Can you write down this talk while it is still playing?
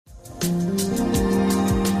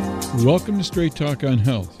Welcome to Straight Talk on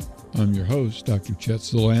Health. I'm your host, Dr. Chet.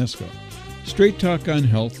 Straight Talk on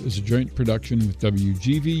Health is a joint production with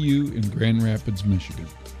WGVU in Grand Rapids, Michigan.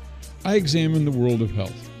 I examine the world of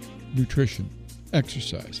health, nutrition,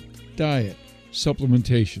 exercise, diet,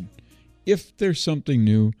 supplementation. If there's something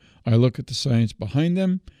new, I look at the science behind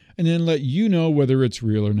them and then let you know whether it's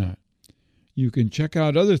real or not. You can check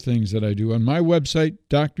out other things that I do on my website,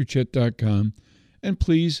 drchet.com, and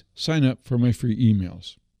please sign up for my free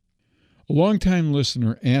emails. A longtime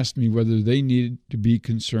listener asked me whether they needed to be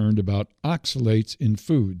concerned about oxalates in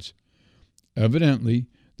foods. Evidently,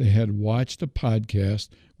 they had watched a podcast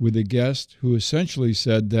with a guest who essentially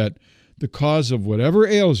said that the cause of whatever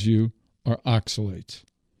ails you are oxalates.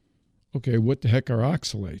 Okay, what the heck are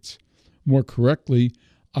oxalates? More correctly,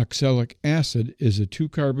 oxalic acid is a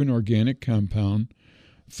 2-carbon organic compound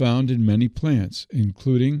found in many plants,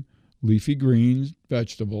 including leafy greens,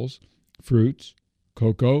 vegetables, fruits,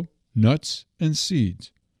 cocoa, nuts, and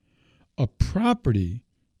seeds. A property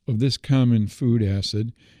of this common food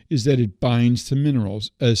acid is that it binds to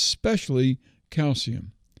minerals, especially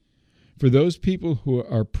calcium. For those people who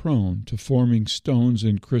are prone to forming stones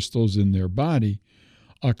and crystals in their body,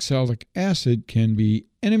 oxalic acid can be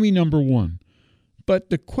enemy number one. But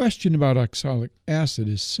the question about oxalic acid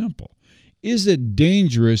is simple. Is it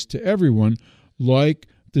dangerous to everyone, like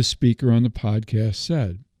the speaker on the podcast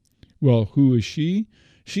said? Well, who is she?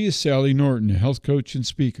 She is Sally Norton, a health coach and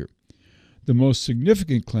speaker. The most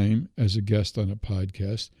significant claim as a guest on a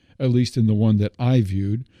podcast, at least in the one that I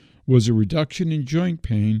viewed, was a reduction in joint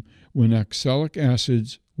pain when oxalic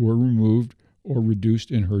acids were removed or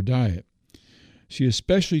reduced in her diet. She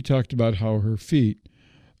especially talked about how her feet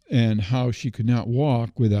and how she could not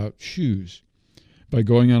walk without shoes. By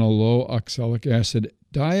going on a low oxalic acid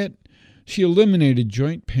diet, she eliminated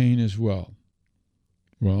joint pain as well.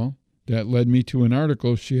 Well, that led me to an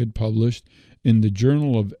article she had published in the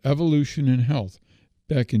Journal of Evolution and Health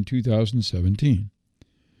back in 2017.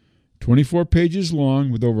 24 pages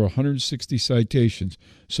long with over 160 citations,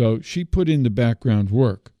 so she put in the background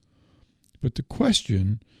work. But the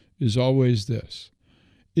question is always this: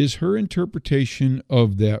 is her interpretation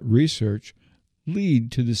of that research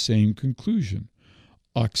lead to the same conclusion?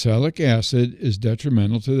 Oxalic acid is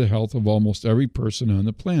detrimental to the health of almost every person on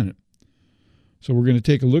the planet. So we're going to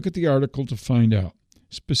take a look at the article to find out,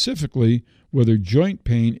 specifically whether joint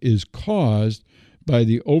pain is caused by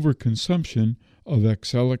the overconsumption of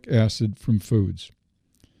oxalic acid from foods.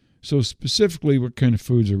 So specifically, what kind of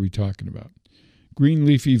foods are we talking about? Green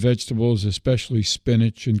leafy vegetables, especially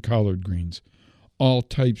spinach and collard greens, all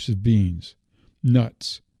types of beans,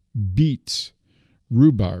 nuts, beets,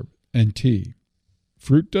 rhubarb, and tea.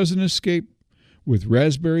 Fruit doesn't escape, with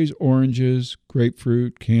raspberries, oranges,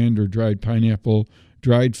 grapefruit, canned or dried pineapple,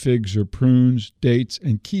 dried figs or prunes, dates,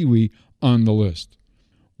 and kiwi on the list.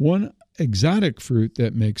 One exotic fruit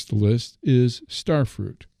that makes the list is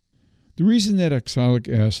starfruit. The reason that oxalic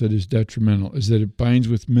acid is detrimental is that it binds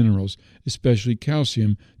with minerals, especially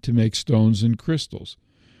calcium, to make stones and crystals.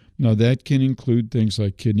 Now that can include things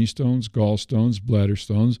like kidney stones, gallstones, bladder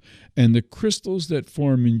stones, and the crystals that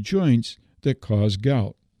form in joints that cause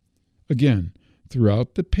gout. Again,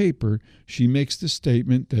 throughout the paper, she makes the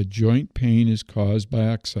statement that joint pain is caused by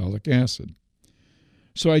oxalic acid.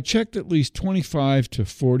 So I checked at least 25 to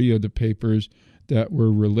 40 of the papers that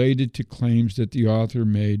were related to claims that the author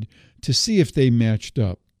made to see if they matched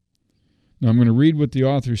up. Now I'm going to read what the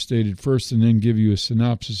author stated first and then give you a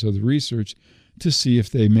synopsis of the research to see if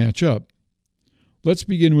they match up. Let's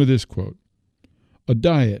begin with this quote. A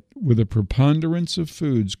diet with a preponderance of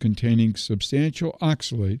foods containing substantial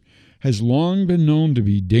oxalate has long been known to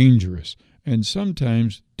be dangerous and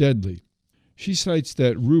sometimes deadly. She cites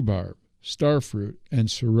that rhubarb, starfruit, and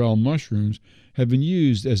sorrel mushrooms have been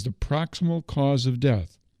used as the proximal cause of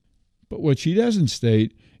death. But what she doesn't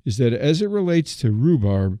state is that as it relates to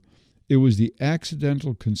rhubarb, it was the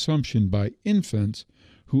accidental consumption by infants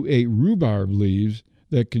who ate rhubarb leaves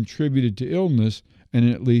that contributed to illness and,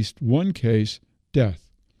 in at least one case, death.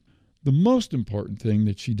 The most important thing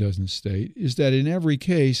that she doesn't state is that in every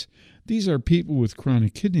case, these are people with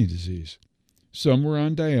chronic kidney disease. Some were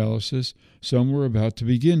on dialysis, some were about to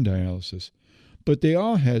begin dialysis, but they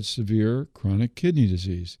all had severe chronic kidney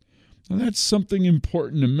disease. Now that's something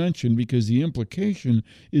important to mention because the implication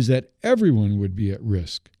is that everyone would be at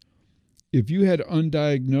risk. If you had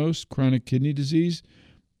undiagnosed chronic kidney disease,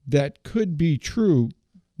 that could be true,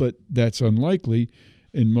 but that's unlikely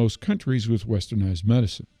in most countries with westernized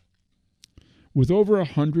medicine. With over a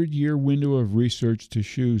 100-year window of research to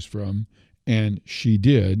choose from, and she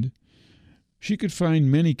did, she could find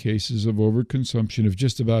many cases of overconsumption of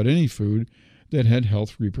just about any food that had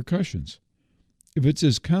health repercussions. If it's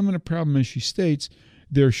as common a problem as she states,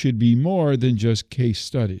 there should be more than just case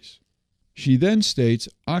studies. She then states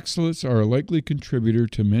oxalates are a likely contributor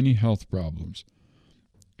to many health problems.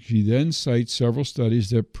 She then cites several studies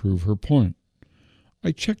that prove her point.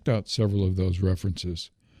 I checked out several of those references.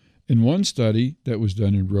 In one study that was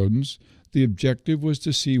done in rodents, the objective was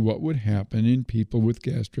to see what would happen in people with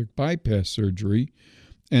gastric bypass surgery,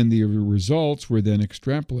 and the results were then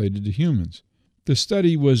extrapolated to humans. The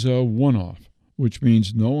study was a one-off, which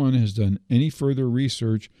means no one has done any further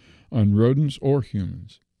research on rodents or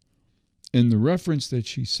humans. In the reference that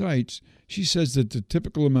she cites, she says that the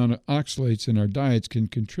typical amount of oxalates in our diets can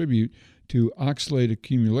contribute to oxalate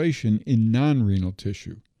accumulation in non-renal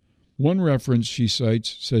tissue. One reference she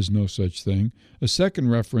cites says no such thing. A second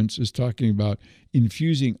reference is talking about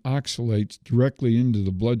infusing oxalates directly into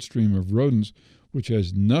the bloodstream of rodents, which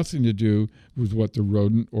has nothing to do with what the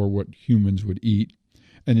rodent or what humans would eat.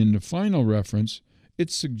 And in the final reference, it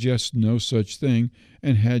suggests no such thing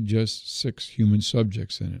and had just 6 human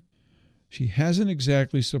subjects in it. She hasn't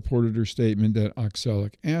exactly supported her statement that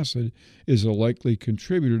oxalic acid is a likely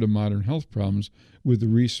contributor to modern health problems with the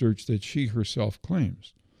research that she herself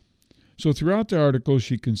claims. So throughout the article,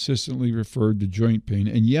 she consistently referred to joint pain,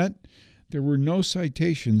 and yet there were no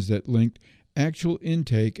citations that linked actual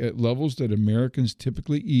intake at levels that Americans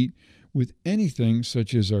typically eat with anything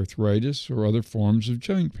such as arthritis or other forms of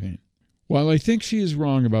joint pain. While I think she is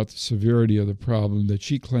wrong about the severity of the problem that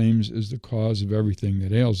she claims is the cause of everything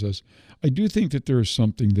that ails us, I do think that there is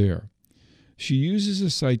something there. She uses a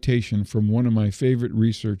citation from one of my favorite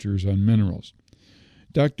researchers on minerals.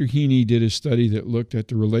 Dr. Heaney did a study that looked at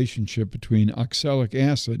the relationship between oxalic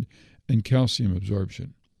acid and calcium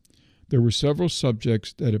absorption. There were several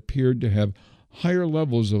subjects that appeared to have higher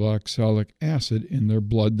levels of oxalic acid in their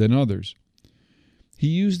blood than others. He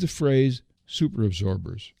used the phrase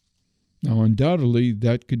superabsorbers. Now, undoubtedly,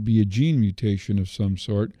 that could be a gene mutation of some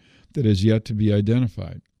sort that has yet to be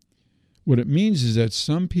identified. What it means is that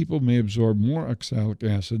some people may absorb more oxalic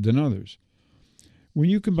acid than others. When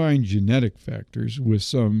you combine genetic factors with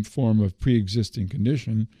some form of pre-existing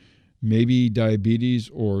condition, maybe diabetes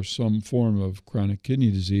or some form of chronic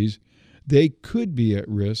kidney disease, they could be at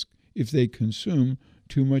risk if they consume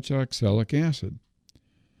too much oxalic acid.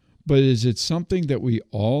 But is it something that we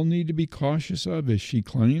all need to be cautious of, as she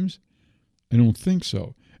claims? I don't think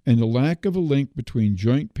so, and the lack of a link between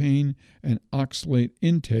joint pain and oxalate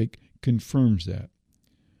intake confirms that.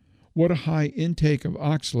 What a high intake of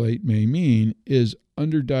oxalate may mean is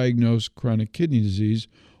underdiagnosed chronic kidney disease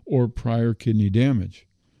or prior kidney damage.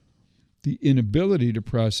 The inability to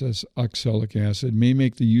process oxalic acid may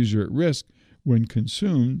make the user at risk when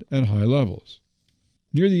consumed at high levels.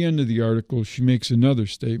 Near the end of the article, she makes another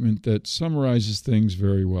statement that summarizes things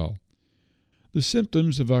very well. The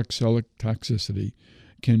symptoms of oxalic toxicity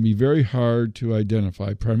can be very hard to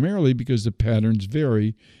identify, primarily because the patterns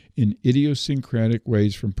vary in idiosyncratic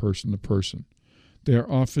ways from person to person. They are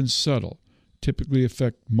often subtle, typically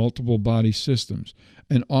affect multiple body systems,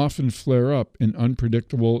 and often flare up in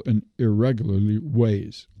unpredictable and irregular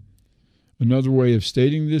ways. Another way of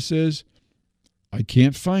stating this is, I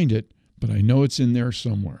can't find it, but I know it's in there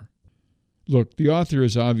somewhere. Look, the author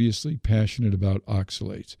is obviously passionate about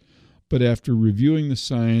oxalates, but after reviewing the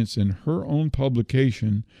science in her own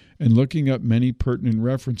publication and looking up many pertinent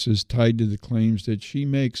references tied to the claims that she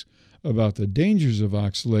makes about the dangers of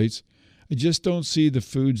oxalates, I just don't see the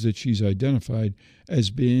foods that she's identified as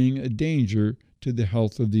being a danger to the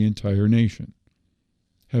health of the entire nation.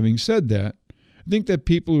 Having said that, I think that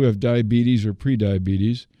people who have diabetes or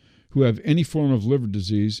prediabetes, who have any form of liver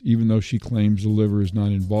disease, even though she claims the liver is not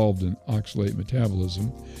involved in oxalate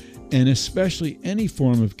metabolism, and especially any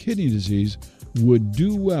form of kidney disease, would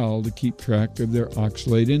do well to keep track of their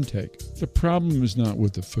oxalate intake. The problem is not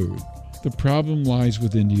with the food. The problem lies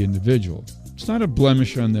within the individual. It's not a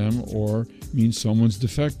blemish on them or means someone's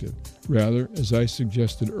defective. Rather, as I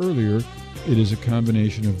suggested earlier, it is a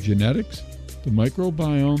combination of genetics, the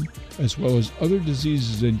microbiome, as well as other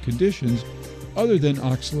diseases and conditions other than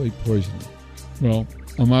oxalate poisoning. Well,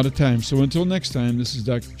 I'm out of time, so until next time, this is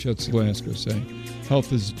Dr. Chet saying,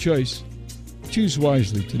 health is a choice. Choose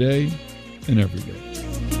wisely today and every day.